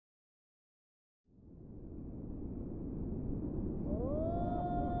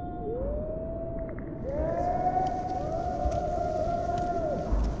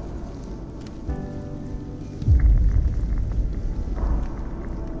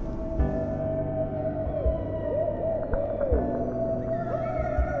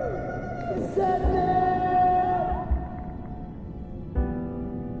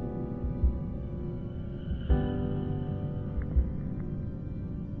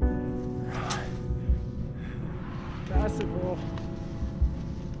bicycle.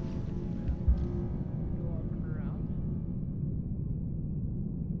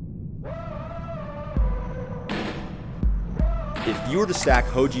 If you were to stack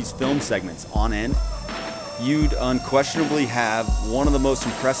Hoji's film segments on end, you'd unquestionably have one of the most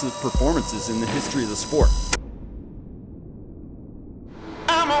impressive performances in the history of the sport.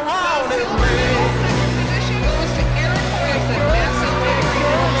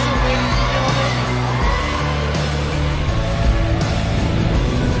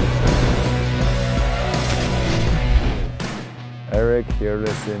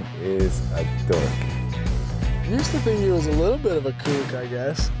 Hjorleifson is a dork. Used to think he was a little bit of a kook, I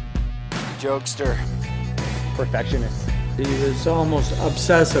guess. Jokester. Perfectionist. He was almost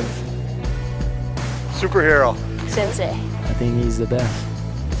obsessive. Superhero. Sensei. I think he's the best.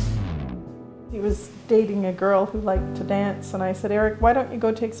 He was dating a girl who liked to dance, and I said, Eric, why don't you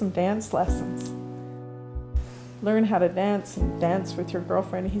go take some dance lessons? Learn how to dance and dance with your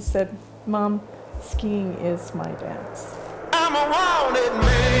girlfriend. He said, Mom, skiing is my dance. I'm a wanted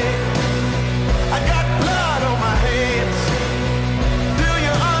man. I got blood on my hands. Do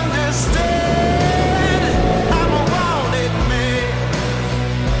you understand? I'm a wanted man.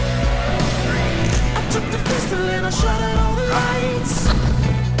 I took the pistol and I shot out all the lights.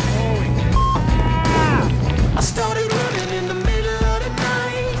 I started running in the middle of the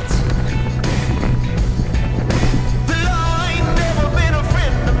night. The law ain't never been a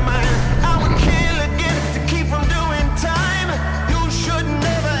friend of mine. I would kill again to keep from doing time. You should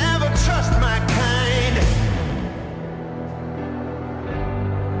never ever trust my kind.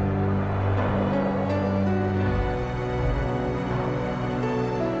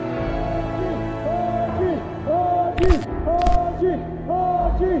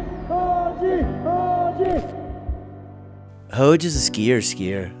 Hoji is a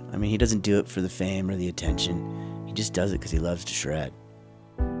skier. I mean, he doesn't do it for the fame or the attention. He just does it because he loves to shred.